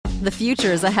The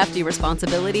future is a hefty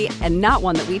responsibility and not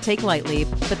one that we take lightly,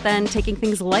 but then taking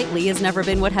things lightly has never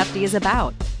been what Hefty is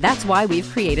about. That's why we've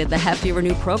created the Hefty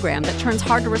Renew program that turns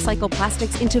hard-to-recycle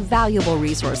plastics into valuable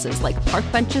resources like park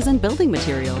benches and building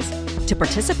materials. To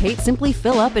participate, simply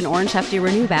fill up an orange Hefty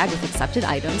Renew bag with accepted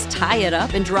items, tie it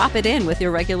up, and drop it in with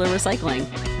your regular recycling.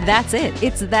 That's it.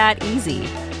 It's that easy.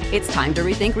 It's time to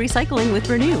rethink recycling with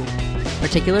Renew.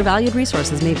 Particular valued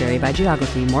resources may vary by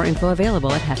geography. More info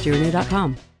available at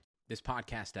heftyrenew.com. This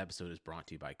podcast episode is brought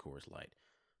to you by Coors Light.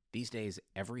 These days,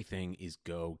 everything is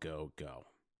go, go, go.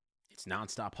 It's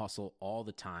nonstop hustle all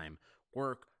the time.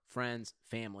 Work, friends,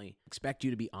 family, expect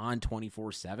you to be on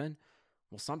 24/7.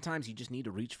 Well, sometimes you just need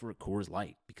to reach for a Coors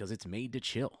Light because it's made to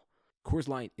chill. Coors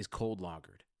Light is cold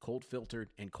lagered, cold filtered,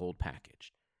 and cold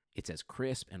packaged. It's as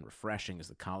crisp and refreshing as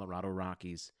the Colorado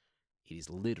Rockies. It is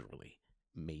literally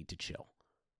made to chill.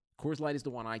 Coors Light is the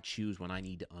one I choose when I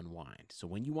need to unwind. So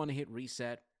when you want to hit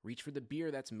reset, reach for the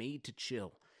beer that's made to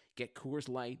chill. Get Coors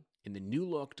Light in the new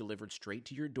look delivered straight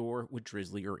to your door with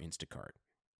Drizzly or Instacart.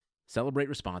 Celebrate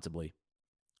responsibly.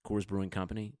 Coors Brewing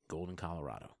Company, Golden,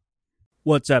 Colorado.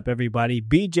 What's up, everybody?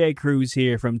 BJ Cruz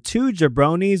here from Two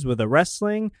Jabronis with a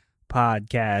Wrestling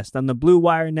Podcast on the Blue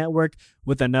Wire Network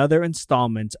with another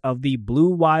installment of the Blue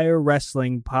Wire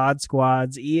Wrestling Pod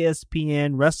Squad's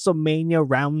ESPN WrestleMania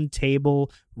Roundtable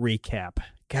Recap.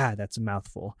 God, that's a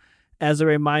mouthful. As a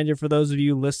reminder for those of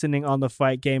you listening on the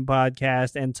Fight Game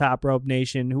Podcast and Top Rope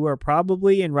Nation who are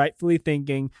probably and rightfully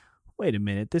thinking, wait a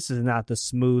minute, this is not the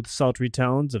smooth, sultry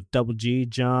tones of Double G,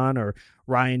 John, or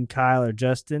Ryan, Kyle, or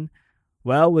Justin.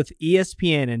 Well, with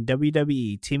ESPN and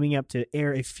WWE teaming up to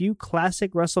air a few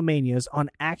classic WrestleManias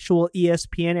on actual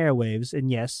ESPN airwaves,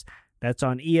 and yes, that's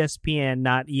on ESPN,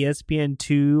 not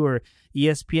ESPN2 or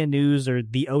ESPN News or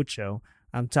The Ocho.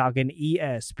 I'm talking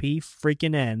ESP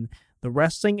freaking N. The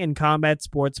Wrestling and Combat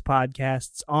Sports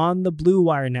podcasts on the Blue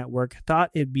Wire Network thought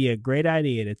it'd be a great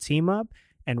idea to team up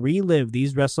and relive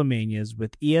these WrestleManias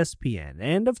with ESPN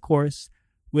and, of course,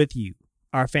 with you,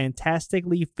 our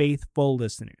fantastically faithful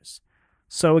listeners.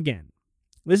 So again,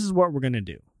 this is what we're going to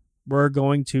do. We're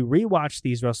going to rewatch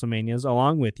these WrestleManias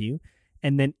along with you,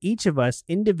 and then each of us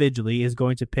individually is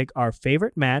going to pick our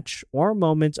favorite match or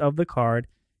moment of the card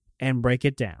and break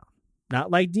it down. Not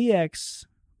like DX,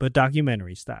 but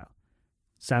documentary style.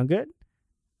 Sound good?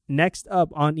 Next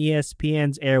up on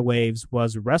ESPN's airwaves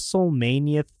was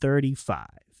WrestleMania 35,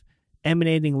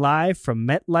 emanating live from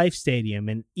MetLife Stadium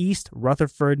in East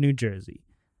Rutherford, New Jersey.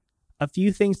 A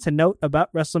few things to note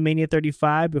about WrestleMania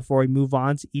 35 before we move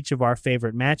on to each of our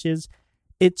favorite matches.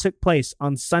 It took place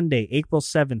on Sunday, April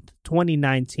 7th,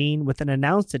 2019, with an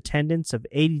announced attendance of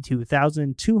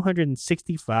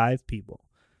 82,265 people.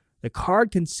 The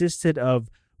card consisted of,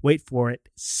 wait for it,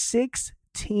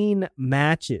 16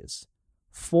 matches,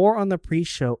 4 on the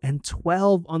pre-show and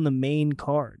 12 on the main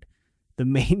card. The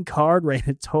main card ran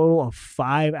a total of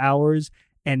 5 hours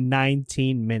and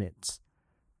 19 minutes.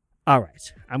 All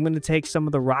right, I'm going to take some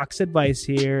of The Rock's advice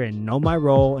here and know my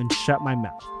role and shut my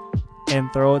mouth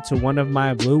and throw it to one of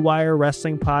my Blue Wire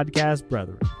Wrestling Podcast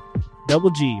brethren,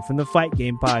 Double G from the Fight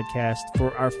Game Podcast,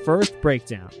 for our first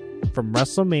breakdown from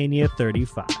WrestleMania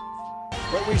 35.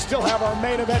 But we still have our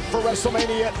main event for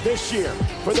WrestleMania this year.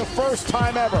 For the first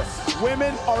time ever,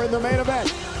 women are in the main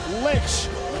event. Lynch,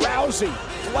 Rousey,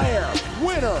 Flair,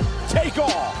 winner, take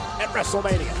all at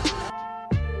WrestleMania.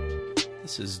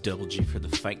 This is Double G for the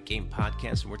Fight Game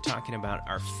Podcast, and we're talking about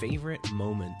our favorite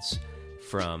moments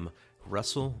from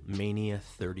WrestleMania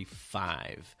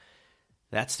 35.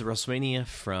 That's the WrestleMania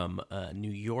from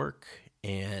New York,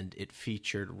 and it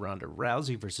featured Ronda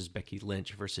Rousey versus Becky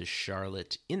Lynch versus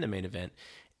Charlotte in the main event,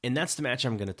 and that's the match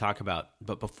I'm going to talk about.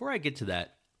 But before I get to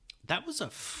that, that was a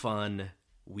fun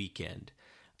weekend.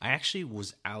 I actually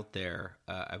was out there,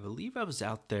 I believe I was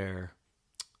out there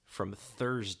from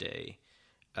Thursday.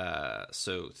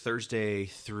 So Thursday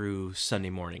through Sunday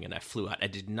morning, and I flew out. I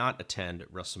did not attend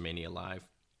WrestleMania Live,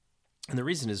 and the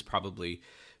reason is probably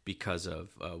because of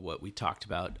what we talked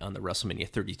about on the WrestleMania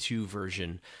 32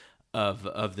 version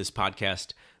of this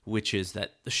podcast, which is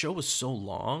that the show was so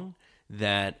long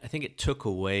that I think it took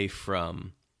away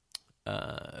from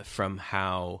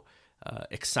how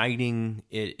exciting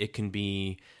it can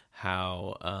be,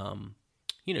 how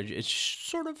it's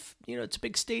sort of, it's a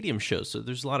big stadium show, so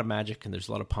there's a lot of magic and there's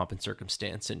a lot of pomp and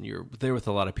circumstance, and you're there with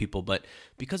a lot of people. But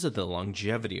because of the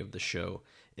longevity of the show,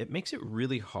 it makes it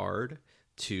really hard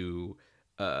to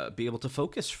be able to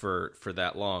focus for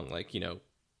that long. Like,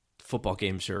 football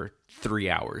games are 3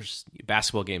 hours,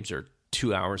 basketball games are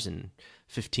 2 hours and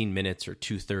 15 minutes or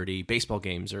 2:30. Baseball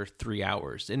games are 3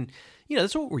 hours, and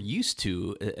that's what we're used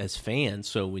to as fans.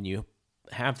 So when you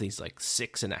have these like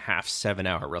 6.5,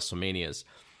 7-hour WrestleManias,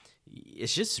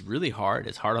 it's just really hard.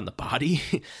 It's hard on the body.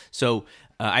 So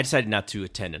I decided not to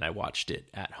attend, and I watched it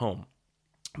at home.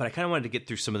 But I kind of wanted to get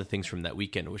through some of the things from that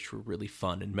weekend, which were really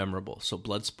fun and memorable. So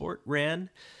Bloodsport ran.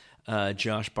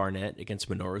 Josh Barnett against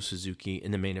Minoru Suzuki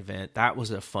in the main event. That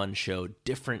was a fun show,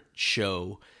 different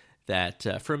show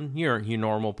that from your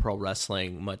normal pro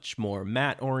wrestling, much more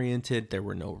mat-oriented. There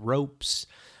were no ropes.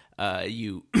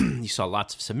 You saw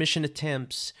lots of submission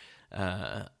attempts,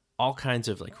 all kinds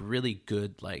of like really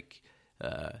good, like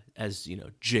as you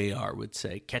know, JR would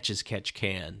say, catch as catch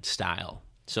can style.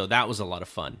 So that was a lot of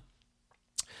fun.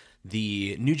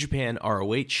 The New Japan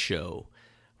ROH show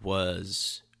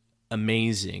was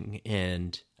amazing,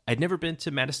 and I'd never been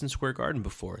to Madison Square Garden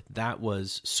before. That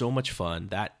was so much fun.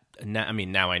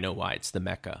 Now I know why. It's the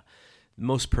Mecca.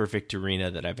 Most perfect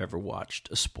arena that I've ever watched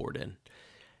a sport in.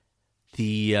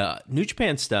 The New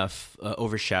Japan stuff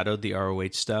overshadowed the ROH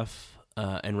stuff,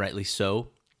 and rightly so.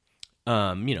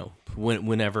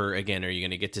 Whenever, again, are you going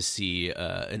to get to see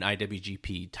an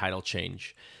IWGP title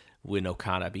change when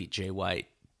Okada beat Jay White?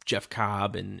 Jeff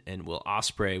Cobb and Will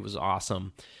Ospreay was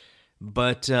awesome.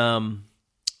 But the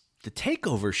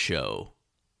TakeOver show,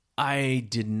 I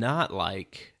did not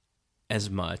like as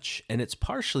much, and it's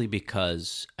partially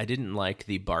because I didn't like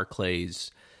the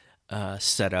Barclays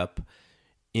setup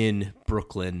in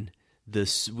Brooklyn.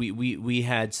 We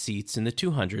had seats in the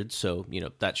 200, so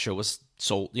that show was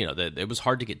sold. It was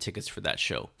hard to get tickets for that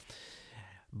show.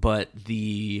 But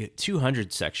the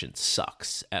 200 section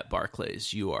sucks at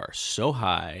Barclays. You are so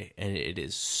high, and it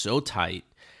is so tight.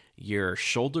 You're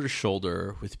shoulder to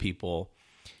shoulder with people.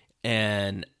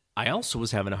 And I also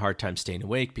was having a hard time staying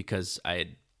awake because I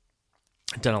had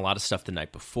done a lot of stuff the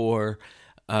night before.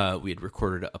 We had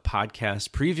recorded a podcast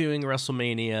previewing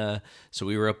WrestleMania, so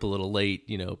we were up a little late,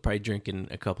 probably drinking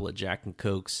a couple of Jack and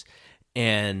Cokes.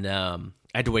 And I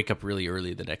had to wake up really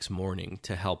early the next morning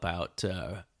to help out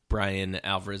Brian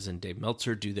Alvarez and Dave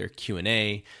Meltzer do their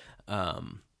Q&A.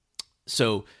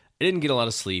 So I didn't get a lot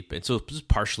of sleep, and so it was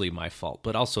partially my fault.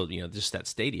 But also, just that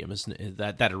stadium,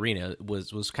 that arena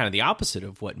was kind of the opposite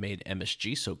of what made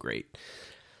MSG so great.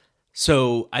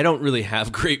 So I don't really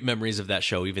have great memories of that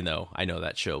show, even though I know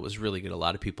that show was really good. A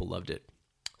lot of people loved it.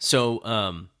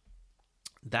 So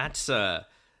that's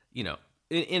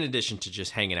in addition to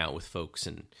just hanging out with folks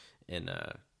and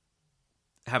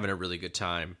having a really good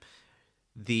time.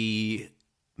 The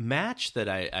match that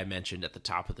I mentioned at the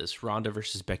top of this, Ronda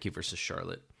versus Becky versus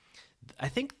Charlotte, I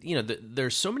think,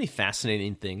 there's so many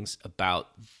fascinating things about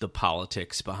the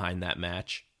politics behind that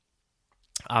match.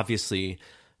 Obviously,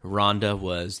 Ronda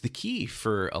was the key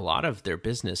for a lot of their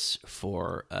business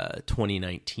for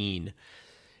 2019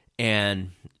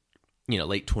 and,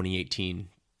 late 2018,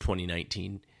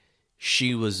 2019.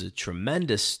 She was a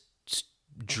tremendous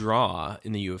draw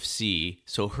in the UFC,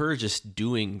 so her just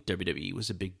doing WWE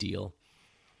was a big deal.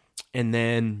 And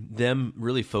then them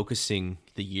really focusing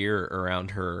the year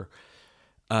around her.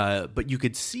 But you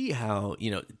could see how,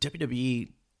 WWE,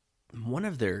 one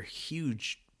of their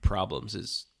huge problems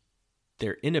is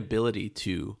their inability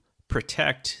to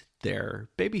protect their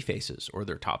baby faces or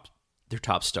their top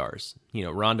stars.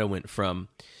 Ronda went from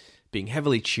being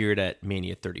heavily cheered at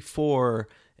Mania 34,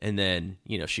 and then,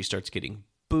 she starts getting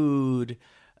booed.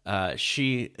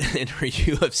 She, in her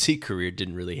UFC career,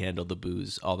 didn't really handle the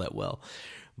boos all that well.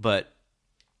 But,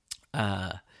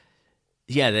 by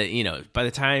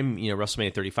the time,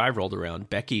 WrestleMania 35 rolled around,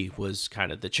 Becky was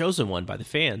kind of the chosen one by the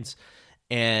fans.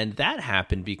 And that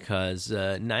happened because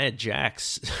Nia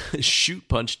Jax shoot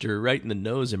punched her right in the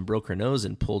nose and broke her nose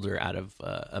and pulled her out of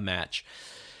a match.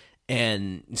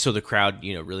 And so the crowd,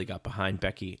 really got behind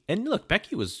Becky. And look,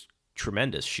 Becky was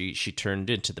tremendous. She turned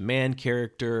into the man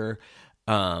character.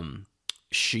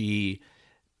 She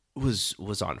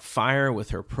was on fire with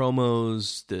her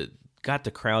promos. Got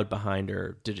the crowd behind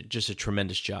her. Did just a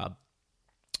tremendous job.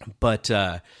 But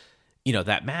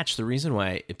that match, the reason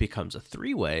why it becomes a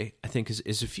three-way, I think, is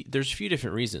there's a few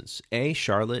different reasons. A,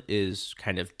 Charlotte is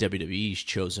kind of WWE's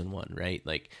chosen one, right?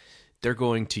 Like, they're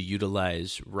going to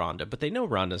utilize Ronda, but they know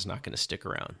Ronda's not going to stick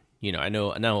around. I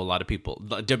know a lot of people,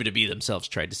 WWE themselves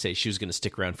tried to say she was going to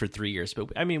stick around for 3 years,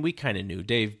 but I mean, we kind of knew.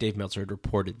 Dave Meltzer had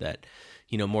reported that,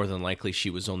 more than likely she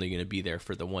was only going to be there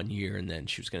for the 1 year, and then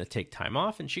she was going to take time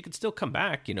off, and she could still come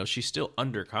back. She's still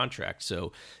under contract,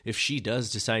 so if she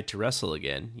does decide to wrestle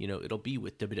again, it'll be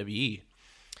with WWE.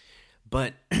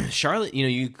 But Charlotte,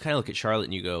 you kind of look at Charlotte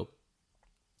and you go,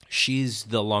 she's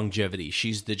the longevity,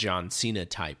 she's the John Cena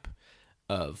type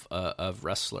of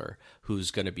wrestler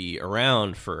who's going to be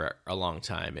around for a long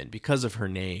time, and because of her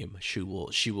name, she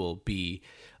will be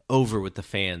over with the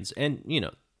fans. And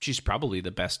she's probably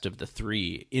the best of the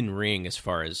three in ring as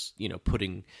far as,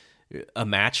 putting a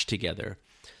match together.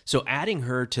 So adding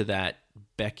her to that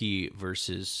Becky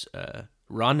versus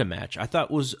Ronda match, I thought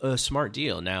was a smart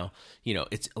deal. Now,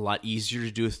 it's a lot easier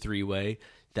to do a three-way.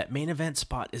 That main event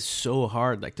spot is so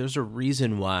hard. Like, there's a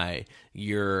reason why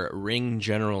your ring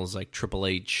generals like Triple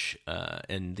H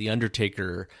and The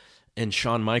Undertaker and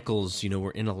Shawn Michaels,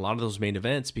 were in a lot of those main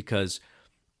events, because,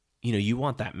 you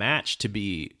want that match to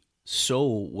be so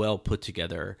well put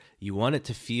together. You want it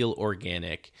to feel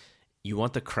organic. You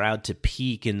want the crowd to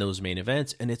peak in those main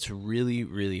events, and it's really,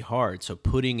 really hard. So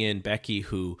putting in Becky,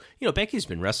 who, Becky's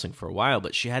been wrestling for a while,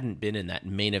 but she hadn't been in that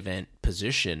main event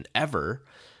position ever.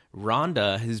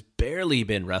 Ronda has barely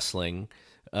been wrestling,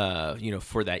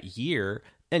 for that year,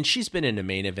 and she's been in a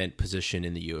main event position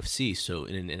in the UFC. So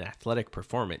in an athletic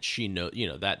performance, she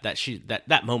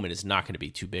that moment is not going to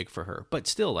be too big for her. But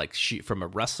still, like, from a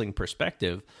wrestling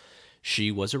perspective,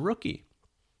 she was a rookie.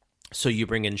 So you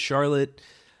bring in Charlotte.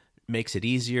 Makes it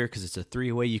easier because it's a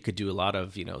three-way. You could do a lot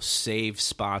of, save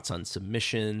spots on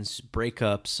submissions,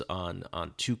 breakups on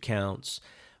 2 counts,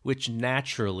 which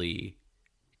naturally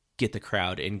get the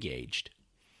crowd engaged.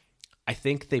 I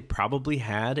think they probably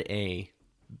had a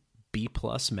B+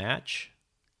 match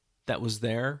that was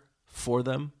there for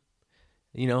them,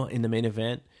 in the main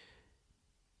event,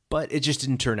 but it just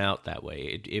didn't turn out that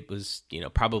way. It was,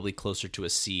 probably closer to a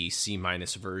C-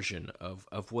 version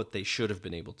of what they should have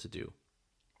been able to do.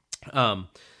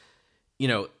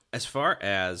 As far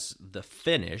as the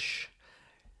finish,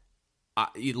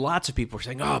 lots of people are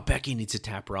saying, "Oh, Becky needs to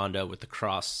tap Ronda with the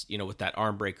cross, with that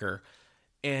arm breaker,"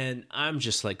 and I'm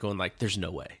just like going, like, "There's no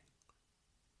way.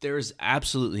 There is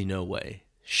absolutely no way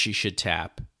she should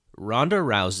tap Ronda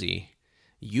Rousey,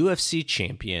 UFC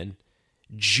champion,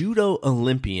 judo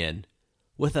Olympian,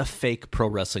 with a fake pro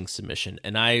wrestling submission."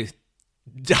 And I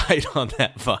died on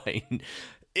that vine.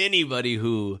 Anybody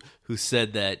who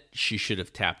said that she should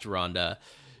have tapped Ronda,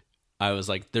 I was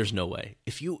like, there's no way.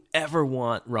 If you ever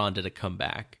want Ronda to come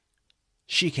back,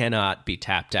 she cannot be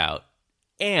tapped out.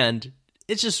 And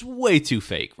it's just way too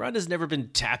fake. Ronda's never been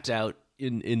tapped out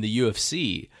in the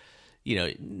UFC.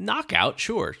 Knockout,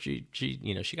 sure.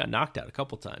 She got knocked out a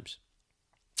couple times.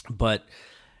 But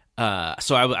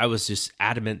so I was just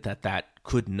adamant that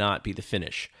could not be the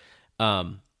finish.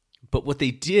 But what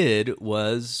they did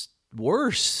was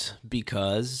worse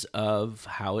because of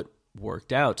how it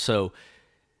worked out. So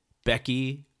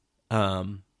Becky,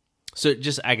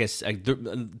 just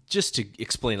to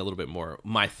explain a little bit more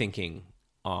my thinking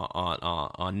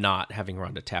on not having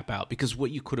Ronda tap out, because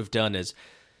what you could have done is,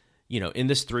 in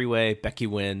this three-way, Becky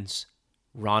wins,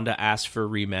 Ronda asks for a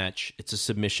rematch, it's a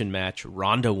submission match,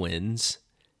 Ronda wins,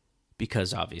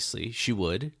 because obviously she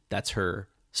would, that's her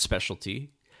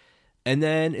specialty. And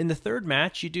then in the third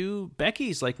match, you do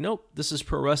Becky's like, nope, this is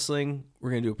pro wrestling.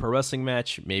 We're going to do a pro wrestling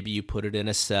match. Maybe you put it in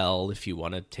a cell if you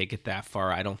want to take it that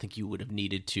far. I don't think you would have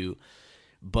needed to.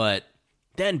 But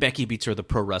then Becky beats her the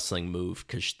pro wrestling move,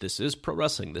 because this is pro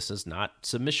wrestling. This is not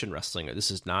submission wrestling, or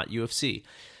this is not UFC.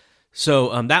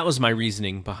 So that was my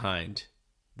reasoning behind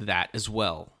that as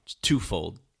well. It's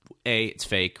twofold. A, it's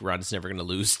fake. Ronda's never going to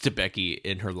lose to Becky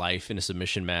in her life in a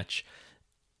submission match.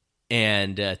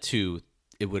 And two,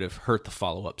 it would have hurt the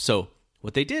follow-up. So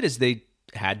what they did is they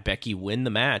had Becky win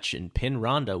the match and pin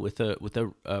Ronda with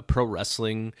a pro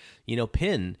wrestling,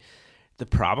 pin. The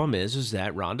problem is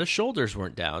that Ronda's shoulders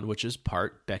weren't down, which is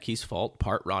part Becky's fault,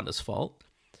 part Ronda's fault.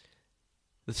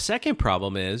 The second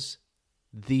problem is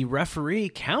the referee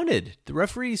counted. The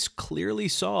referees clearly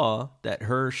saw that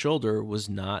her shoulder was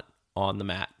not on the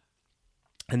mat.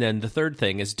 And then the third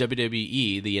thing is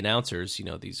WWE, the announcers,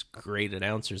 these great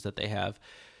announcers that they have,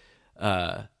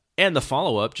 and the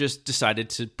follow-up just decided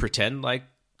to pretend like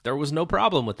there was no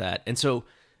problem with that. And so,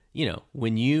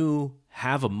 when you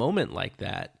have a moment like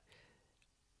that,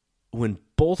 when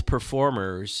both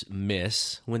performers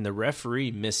miss, when the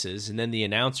referee misses, and then the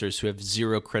announcers, who have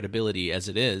zero credibility as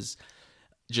it is,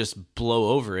 just blow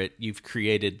over it, you've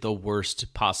created the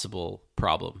worst possible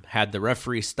problem. Had the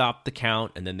referee stopped the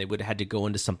count, and then they would have had to go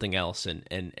into something else, and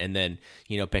then,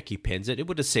 Becky pins it, it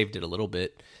would have saved it a little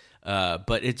bit.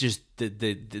 But it just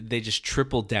they just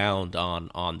tripled down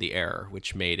on the error,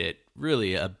 which made it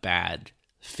really a bad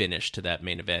finish to that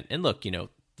main event. And look,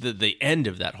 the end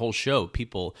of that whole show,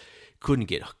 people couldn't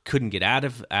get out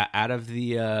of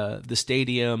the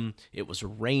stadium. It was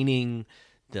raining.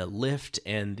 The lift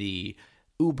and the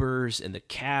Ubers and the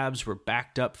cabs were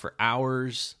backed up for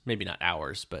hours. Maybe not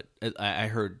hours, but I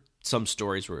heard some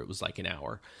stories where it was like an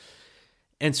hour.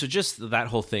 And so just that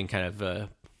whole thing kind of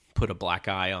put a black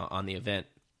eye on the event.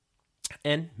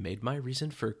 and made my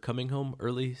reason for coming home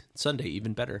early Sunday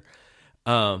even better.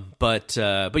 But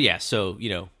yeah, so,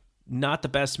 not the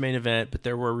best main event, but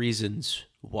there were reasons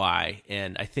why.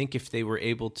 And I think if they were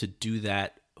able to do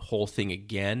that whole thing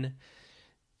again,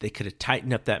 they could have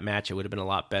tightened up that match. It would have been a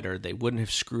lot better. They wouldn't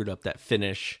have screwed up that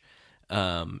finish.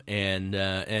 And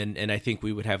I think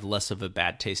we would have less of a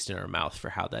bad taste in our mouth for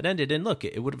how that ended. And look,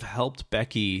 it would have helped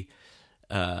Becky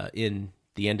in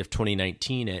the end of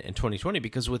 2019 and 2020,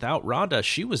 because without Ronda,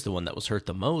 she was the one that was hurt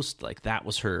the most. Like that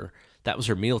was her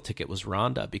meal ticket, was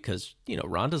Ronda, because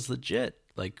Ronda's legit.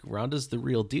 Like Ronda's the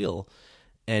real deal.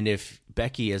 And if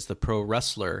Becky as the pro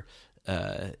wrestler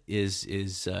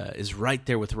is right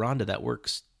there with Ronda, that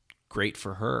works great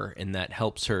for her, and that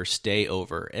helps her stay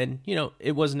over. And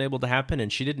it wasn't able to happen,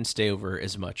 and she didn't stay over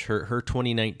as much. Her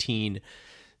 2019,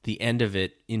 the end of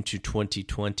it into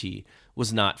 2020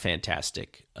 was not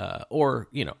fantastic, or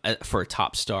for a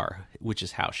top star, which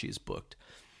is how she's booked.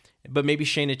 But maybe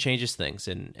Shayna changes things,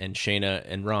 and Shayna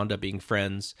and Ronda being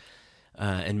friends,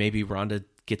 and maybe Ronda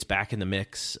gets back in the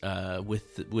mix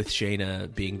with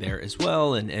Shayna being there as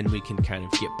well, and we can kind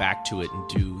of get back to it and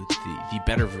do the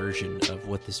better version of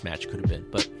what this match could have been.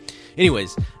 But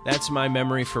anyways, that's my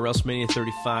memory for WrestleMania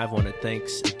 35. I want to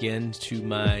thanks again to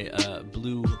my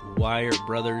Blue Wire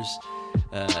brothers,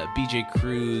 BJ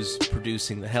Cruz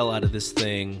producing the hell out of this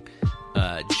thing,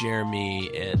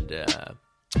 Jeremy and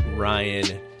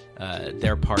Ryan,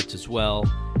 their parts as well.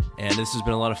 And this has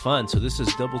been a lot of fun. So this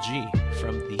is Double G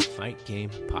from the Fight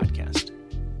Game Podcast.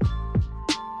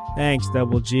 Thanks,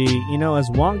 Double G. As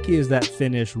wonky as that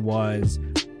finish was,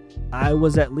 I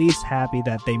was at least happy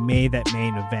that they made that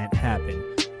main event happen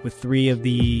with three of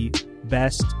the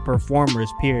best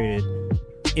performers, period,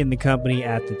 in the company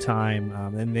at the time.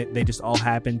 And they just all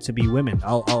happened to be women.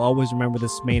 I'll always remember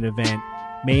this main event,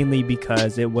 mainly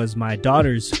because it was my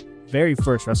daughter's very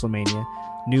first WrestleMania.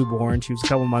 Newborn. She was a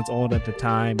couple months old at the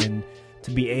time, and to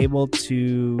be able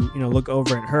to look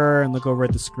over at her and look over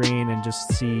at the screen and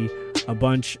just see a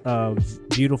bunch of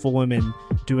beautiful women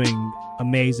doing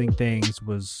amazing things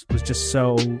was just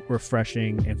so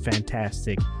refreshing and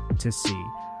fantastic to see.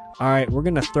 All right, we're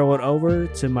gonna throw it over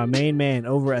to my main man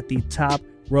over at the Top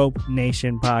Rope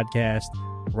Nation podcast,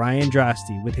 Ryan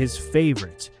Drosty, with his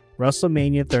favorite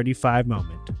WrestleMania 35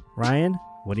 moment. Ryan,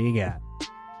 what do you got?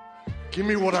 Give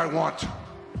me what I want.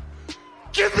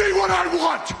 Give me what I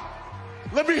want!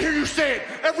 Let me hear you say it.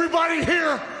 Everybody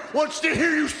here wants to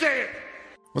hear you say it.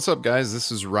 What's up, guys?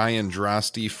 This is Ryan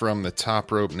Drosty from the Top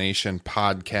Rope Nation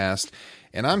podcast,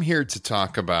 and I'm here to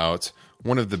talk about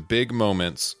one of the big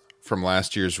moments from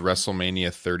last year's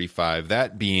WrestleMania 35,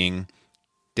 that being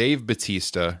Dave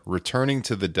Bautista returning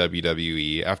to the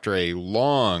WWE after a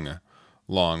long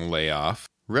layoff,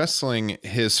 wrestling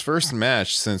his first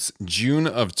match since June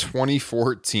of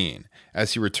 2014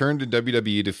 as he returned to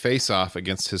WWE to face off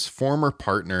against his former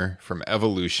partner from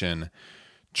Evolution,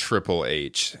 Triple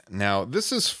H. Now,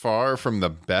 this is far from the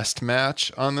best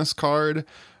match on this card,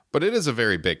 but it is a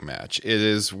very big match. It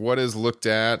is what is looked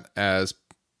at as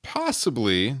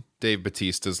possibly Dave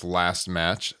Bautista's last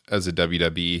match as a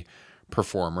WWE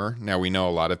performer. Now, we know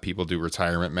a lot of people do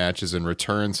retirement matches in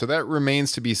return, so that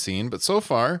remains to be seen, but so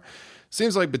far,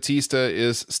 seems like Batista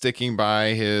is sticking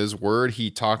by his word.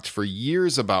 He talked for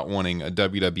years about wanting a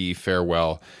WWE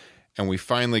farewell, and we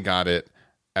finally got it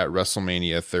at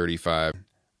WrestleMania 35.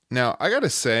 Now, I gotta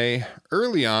say,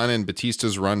 early on in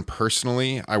Batista's run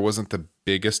personally, I wasn't the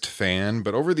biggest fan,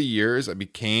 but over the years, I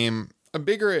became a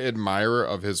bigger admirer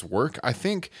of his work. I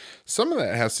think some of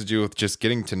that has to do with just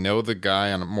getting to know the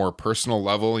guy on a more personal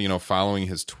level, following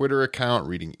his Twitter account,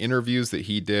 reading interviews that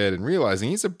he did, and realizing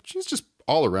he's just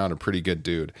all around a pretty good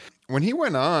dude. When he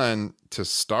went on to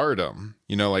stardom,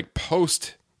 like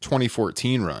post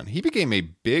 2014 run, he became a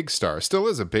big star, still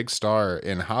is a big star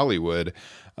in Hollywood,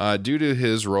 due to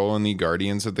his role in the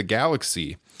Guardians of the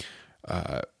Galaxy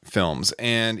films.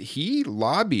 And he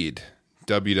lobbied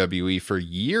WWE for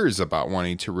years about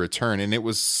wanting to return. And it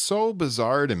was so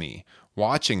bizarre to me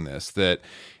watching this that,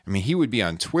 he would be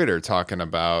on Twitter talking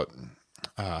about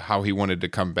how he wanted to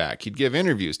come back. He'd give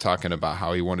interviews talking about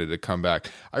how he wanted to come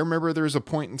back. I remember there was a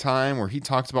point in time where he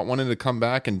talked about wanting to come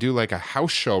back and do like a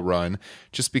house show run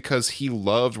just because he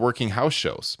loved working house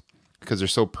shows because they're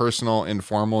so personal,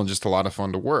 informal, and just a lot of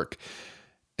fun to work.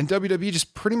 And WWE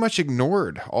just pretty much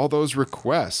ignored all those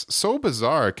requests. So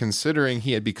bizarre considering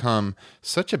he had become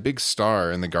such a big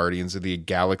star in the Guardians of the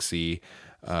Galaxy.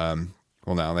 Well,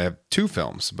 now they have two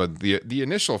films, but the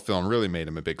initial film really made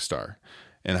him a big star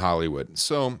in Hollywood.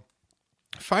 So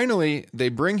finally, they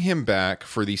bring him back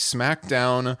for the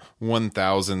SmackDown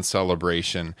 1000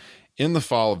 celebration in the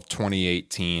fall of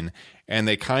 2018. and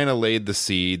they kind of laid the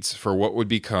seeds for what would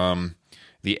become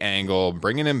the angle,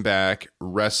 bringing him back,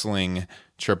 wrestling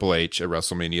Triple H at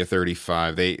WrestleMania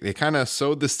 35. They kind of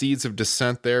sowed the seeds of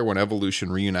dissent there when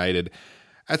Evolution reunited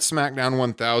at SmackDown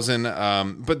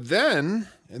 1000. But then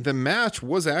the match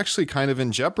was actually kind of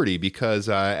in jeopardy because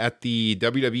at the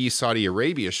WWE Saudi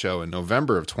Arabia show in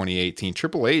November of 2018,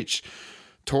 Triple H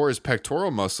tore his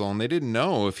pectoral muscle, and they didn't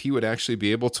know if he would actually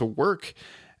be able to work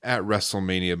at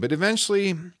WrestleMania. But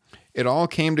eventually, it all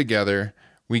came together.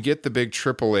 We get the big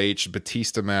Triple H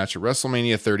Batista match at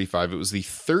WrestleMania 35. It was the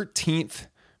 13th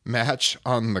match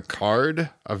on the card,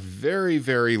 a very,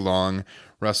 very long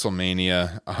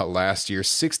WrestleMania last year.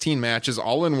 16 matches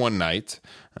all in one night.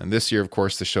 And this year, of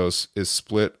course, the show is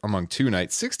split among 2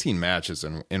 nights. 16 matches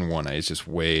in one night is just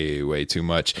way, way too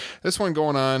much. This one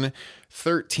going on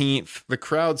 13th. The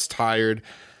crowd's tired.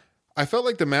 I felt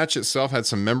like the match itself had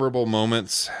some memorable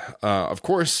moments. Of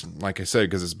course, like I said,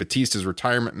 because it's Batista's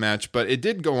retirement match, but it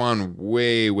did go on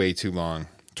way, way too long.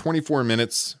 24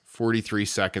 minutes, 43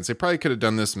 seconds. They probably could have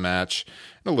done this match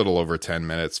in a little over 10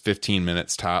 minutes, 15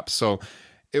 minutes tops. So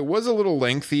it was a little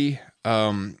lengthy,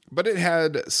 but it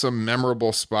had some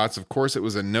memorable spots. Of course, it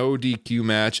was a no DQ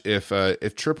match.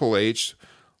 If Triple H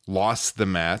lost the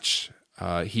match,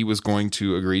 he was going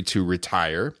to agree to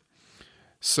retire.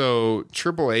 So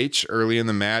Triple H, early in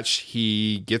the match,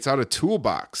 he gets out a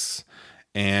toolbox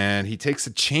and he takes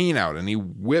a chain out and he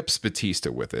whips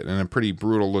Batista with it in a pretty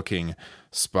brutal looking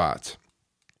spot.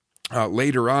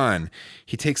 Later on,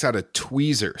 he takes out a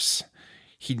tweezers.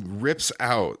 He rips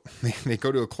out, they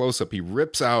go to a close-up, he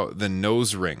rips out the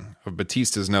nose ring of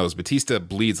Batista's nose. Batista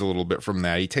bleeds a little bit from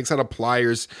that. He takes out a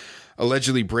pliers,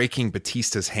 allegedly breaking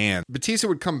Batista's hand. Batista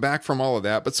would come back from all of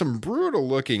that, but some brutal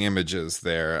looking images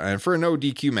there. And for a no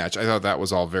DQ match, I thought that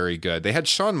was all very good. They had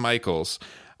Shawn Michaels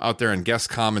out there in guest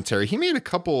commentary. He made a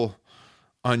couple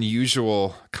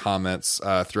unusual comments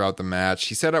throughout the match.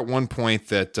 He said at one point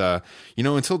that,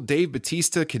 until Dave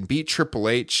Batista can beat Triple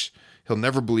H, he'll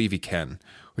never believe he can,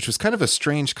 which was kind of a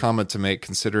strange comment to make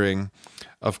considering,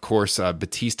 of course,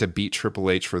 Batista beat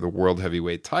Triple H for the World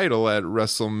Heavyweight title at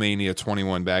WrestleMania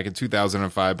 21 back in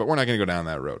 2005, but we're not going to go down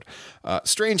that road.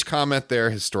 Strange comment there,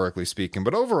 historically speaking.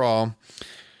 But overall,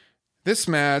 this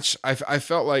match, I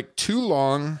felt like too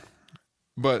long,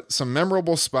 but some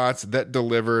memorable spots that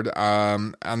delivered.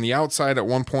 On the outside at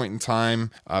one point in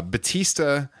time,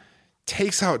 Batista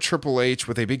takes out Triple H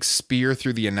with a big spear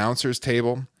through the announcer's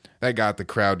table. That got the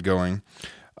crowd going.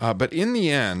 But in the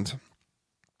end,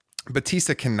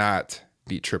 Batista cannot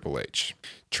beat Triple H.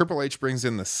 Triple H brings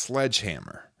in the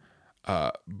sledgehammer,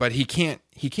 but he can't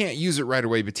use it right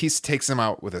away. Batista takes him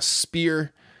out with a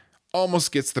spear,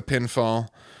 almost gets the pinfall.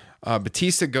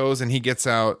 Batista goes and he gets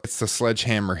out. It's the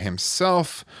sledgehammer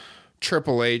himself.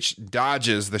 Triple H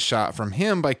dodges the shot from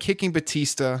him by kicking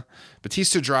Batista.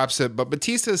 Batista drops it, but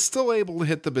Batista is still able to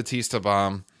hit the Batista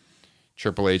bomb.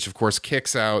 Triple H, of course,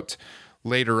 kicks out.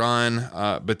 Later on,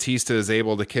 Batista is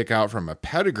able to kick out from a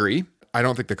pedigree. I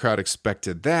don't think the crowd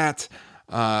expected that.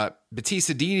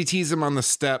 Batista DDTs him on the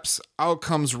steps. Out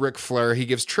comes Ric Flair. He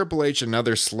gives Triple H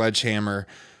another sledgehammer.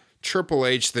 Triple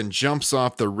H then jumps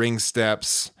off the ring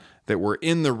steps that were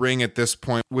in the ring at this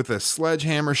point with a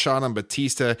sledgehammer shot on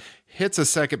Batista, hits a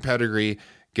second pedigree,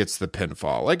 gets the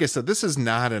pinfall. Like I said, this is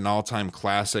not an all-time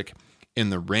classic in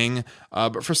the ring,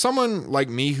 but for someone like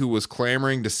me who was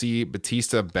clamoring to see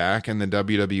Batista back in the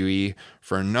WWE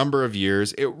for a number of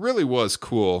years, it really was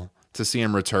cool to see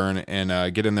him return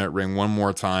and get in that ring one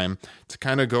more time to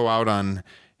kind of go out on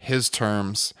his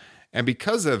terms. And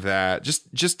because of that,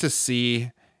 just to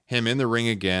see him in the ring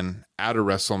again at a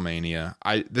WrestleMania,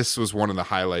 this was one of the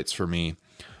highlights for me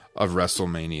of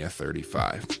WrestleMania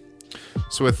 35.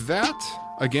 So with that,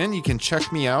 again, you can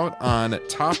check me out on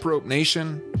Top Rope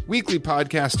Nation, weekly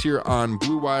podcast here on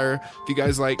Blue Wire. If you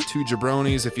guys like Two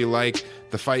Jabronis, if you like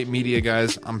the Fight Media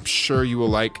guys, I'm sure you will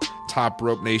like Top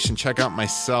Rope Nation. Check out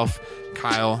myself,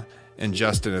 Kyle, and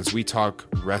Justin as we talk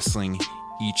wrestling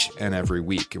each and every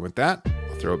week. And with that,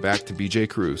 I'll throw it back to BJ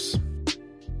Cruz.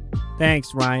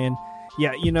 Thanks, Ryan.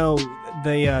 Yeah,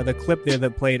 the clip there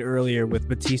that played earlier with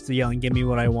Batista yelling, "Give me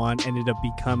what I want," ended up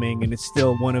becoming, and it's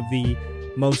still one of the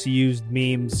most used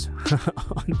memes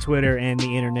on Twitter and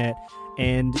the internet.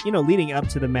 And, leading up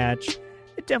to the match,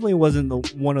 it definitely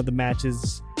wasn't one of the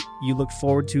matches you looked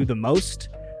forward to the most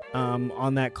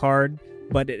on that card,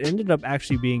 but it ended up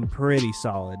actually being pretty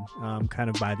solid kind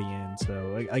of by the end.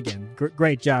 So, again,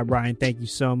 great job, Ryan. Thank you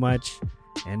so much.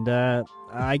 And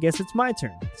I guess it's my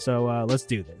turn. So let's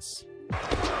do this.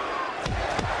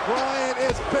 Brian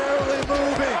is barely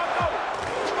moving.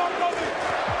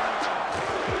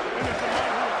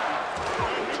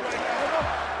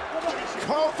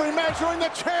 and measuring the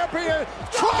champion.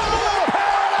 Trouble in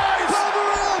paradise.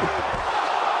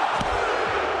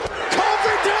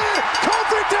 Kofi did it.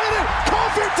 Kofi did it.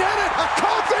 Kofi did it.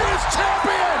 Kofi is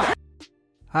champion.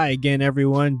 Hi again,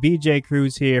 everyone. BJ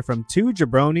Cruz here from Two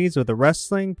Jabronis with a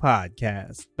Wrestling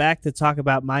Podcast. Back to talk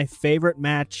about my favorite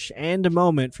match and a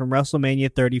moment from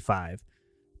WrestleMania 35.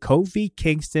 Kofi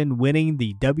Kingston winning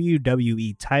the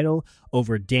WWE title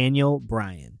over Daniel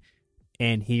Bryan.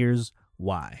 And here's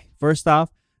why. First off,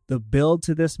 the build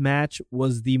to this match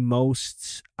was the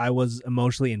most I was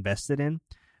emotionally invested in.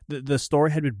 The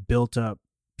story had been built up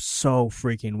so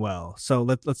freaking well. So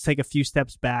let's take a few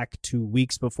steps back to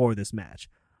weeks before this match.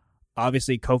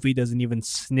 Obviously, Kofi doesn't even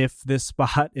sniff this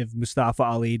spot if Mustafa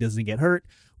Ali doesn't get hurt,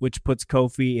 which puts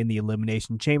Kofi in the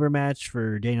Elimination Chamber match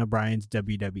for Daniel Bryan's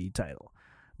WWE title.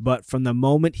 But from the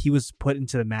moment he was put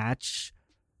into the match,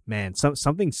 man,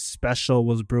 something special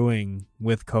was brewing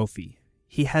with Kofi.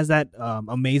 He has that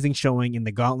amazing showing in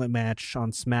the Gauntlet match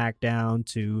on SmackDown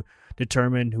to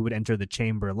determine who would enter the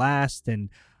Chamber last, and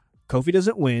Kofi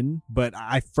doesn't win, but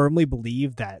I firmly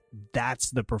believe that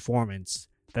that's the performance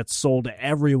that sold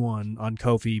everyone on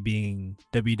Kofi being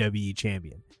WWE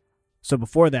champion. So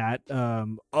before that,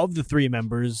 of the three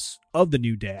members of the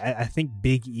New Day, I think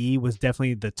Big E was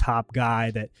definitely the top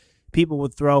guy that people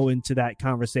would throw into that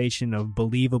conversation of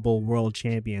believable world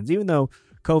champions, even though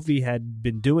Kofi had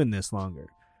been doing this longer.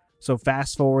 So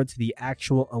fast forward to the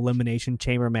actual Elimination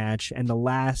Chamber match, and the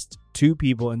last two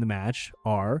people in the match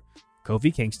are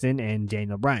Kofi Kingston and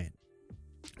Daniel Bryan.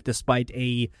 Despite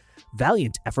a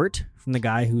valiant effort from the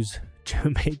guy whose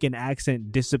Jamaican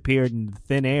accent disappeared into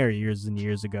thin air years and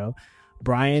years ago,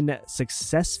 Bryan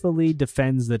successfully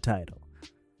defends the title.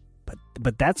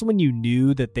 But that's when you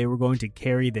knew that they were going to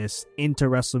carry this into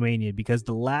WrestleMania, because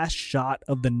the last shot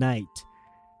of the night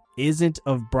isn't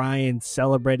of Bryan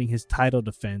celebrating his title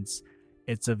defense.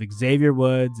 It's of Xavier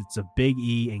Woods, it's of Big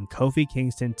E, and Kofi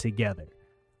Kingston together.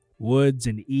 Woods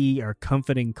and E are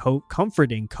comforting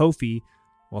Kofi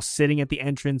while sitting at the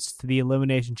entrance to the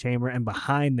Elimination Chamber, and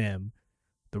behind them,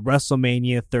 the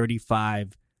WrestleMania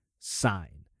 35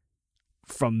 sign.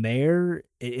 From there,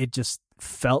 it just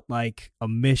felt like a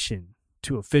mission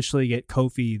to officially get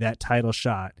Kofi that title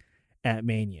shot at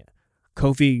Mania.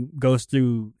 Kofi goes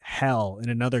through hell in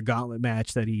another gauntlet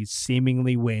match that he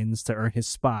seemingly wins to earn his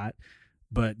spot,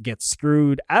 but gets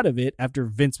screwed out of it after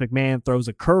Vince McMahon throws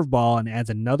a curveball and adds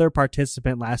another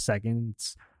participant last second.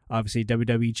 It's obviously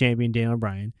WWE champion Daniel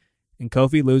Bryan, and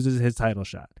Kofi loses his title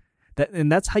shot.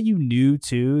 That's how you knew,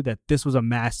 too, that this was a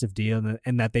massive deal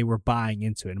and that they were buying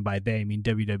into it. And by they, I mean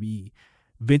WWE.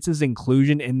 Vince's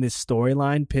inclusion in this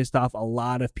storyline pissed off a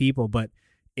lot of people, but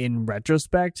in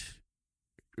retrospect,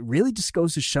 it really just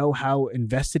goes to show how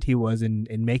invested he was in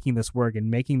making this work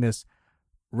and making this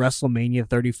WrestleMania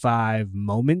 35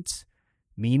 moment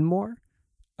mean more.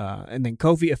 And then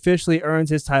Kofi officially earns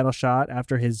his title shot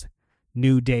after his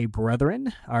New Day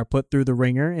brethren are put through the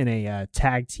ringer in a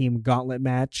tag team gauntlet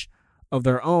match of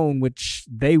their own, which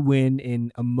they win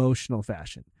in emotional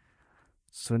fashion.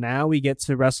 So now we get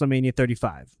to WrestleMania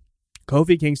 35.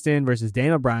 Kofi Kingston versus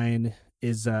Daniel Bryan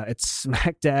is it's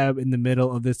smack dab in the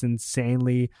middle of this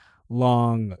insanely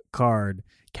long card.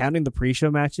 Counting the pre-show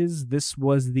matches, this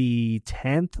was the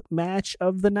 10th match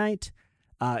of the night.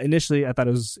 Initially, I thought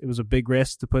it was a big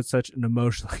risk to put such an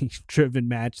emotionally driven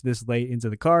match this late into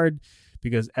the card,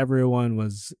 because everyone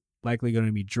was likely going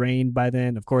to be drained by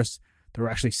then. Of course, there were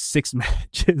actually 6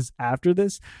 matches after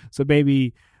this, so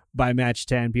maybe by match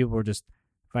 10, people were just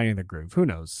finding their groove. Who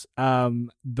knows?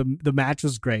 The match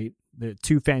was great. The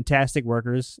two fantastic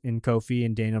workers in Kofi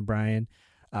and Daniel Bryan,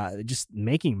 just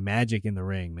making magic in the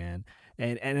ring, man.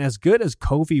 And as good as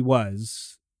Kofi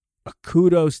was, a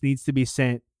kudos needs to be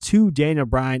sent to Daniel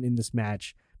Bryan in this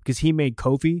match, because he made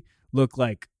Kofi look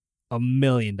like $1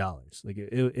 million. Like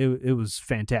it was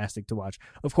fantastic to watch.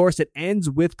 Of course, it ends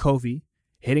with Kofi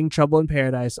hitting Trouble in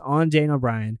Paradise on Daniel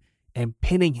Bryan and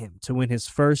pinning him to win his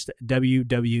first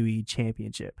WWE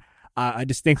championship. I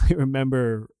distinctly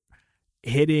remember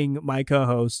hitting my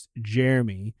co-host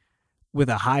Jeremy with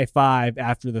a high five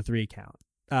after the 3 count.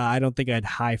 I don't think I'd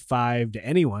high-fived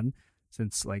anyone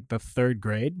since like the 3rd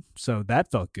grade, so that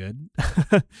felt good.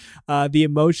 The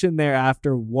emotion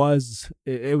thereafter was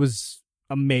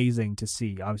amazing to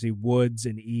see. Obviously, Woods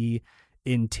and E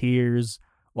in tears,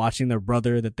 watching their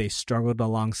brother that they struggled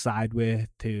alongside with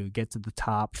to get to the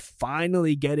top,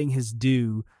 finally getting his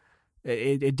due.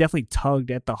 It definitely tugged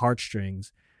at the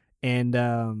heartstrings. And,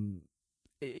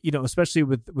 especially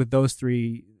with those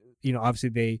 3,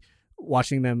 obviously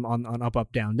watching them on Up,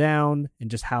 Up, Down, Down,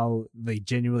 and just how they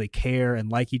genuinely care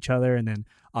and like each other. And then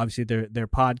obviously their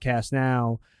podcast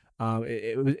now,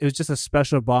 It was just a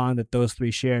special bond that those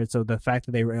three shared. So the fact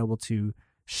that they were able to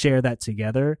share that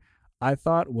together, I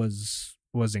thought was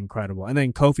incredible. And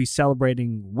then Kofi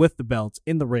celebrating with the belts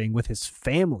in the ring with his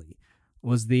family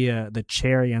was the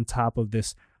cherry on top of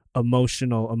this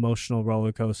emotional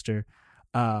roller coaster.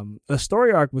 The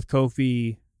story arc with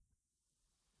Kofi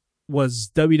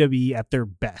was WWE at their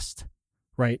best,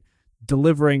 right?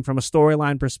 Delivering from a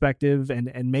storyline perspective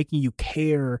and making you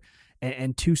care,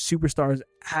 and two superstars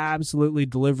absolutely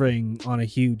delivering on a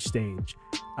huge stage.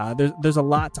 There's a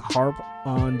lot to harp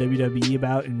on WWE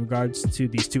about in regards to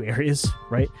these two areas,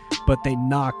 right? But they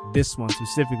knocked this one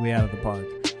specifically out of the park.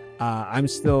 I'm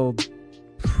still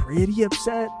pretty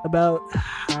upset about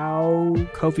how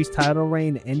Kofi's title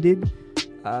reign ended,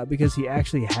 because he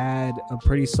actually had a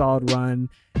pretty solid run,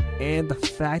 and the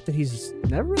fact that he's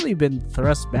never really been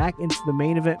thrust back into the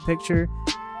main event picture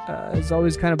has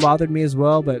always kind of bothered me as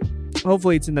well. But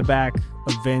hopefully it's in the back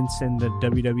of Vince and the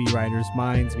WWE writers'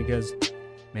 minds, because,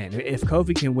 man, if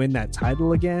Kofi can win that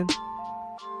title again,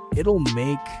 it'll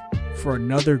make for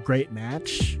another great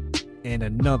match and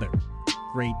another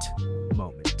great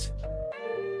moment.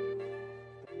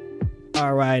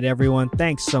 All right, everyone.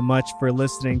 Thanks so much for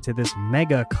listening to this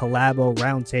mega collabo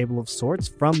roundtable of sorts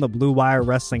from the Blue Wire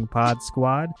Wrestling Pod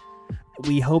Squad.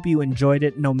 We hope you enjoyed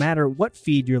it no matter what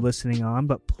feed you're listening on,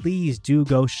 but please do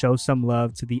go show some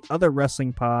love to the other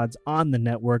wrestling pods on the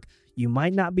network you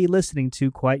might not be listening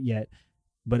to quite yet,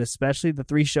 but especially the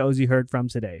three shows you heard from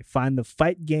today. Find the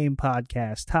Fight Game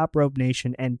Podcast, Top Rope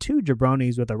Nation, and Two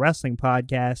Jabronis with a Wrestling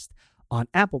Podcast on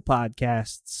Apple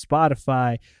Podcasts,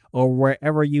 Spotify, or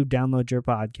wherever you download your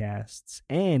podcasts.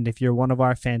 And if you're one of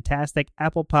our fantastic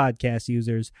Apple Podcast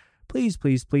users, please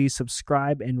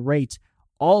subscribe and rate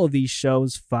all of these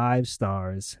shows 5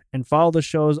 stars. And follow the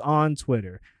shows on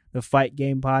Twitter. The Fight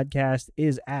Game Podcast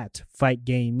is at Fight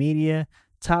Game Media.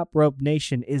 Top Rope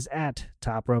Nation is at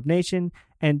Top Rope Nation.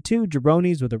 And Two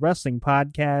Jabronis with a Wrestling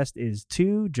Podcast is at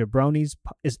Two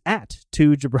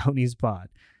Jabronis Pod.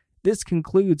 This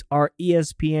concludes our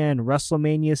ESPN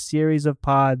WrestleMania series of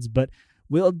pods, but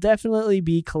we'll definitely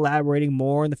be collaborating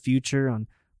more in the future on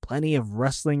plenty of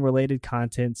wrestling-related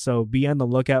content, so be on the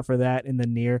lookout for that in the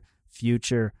near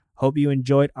future. Hope you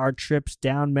enjoyed our trips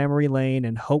down memory lane,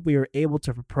 and hope we were able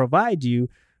to provide you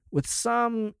with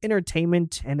some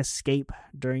entertainment and escape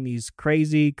during these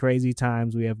crazy, crazy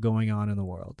times we have going on in the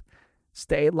world.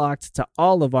 Stay locked to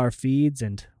all of our feeds,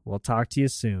 and we'll talk to you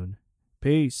soon.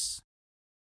 Peace.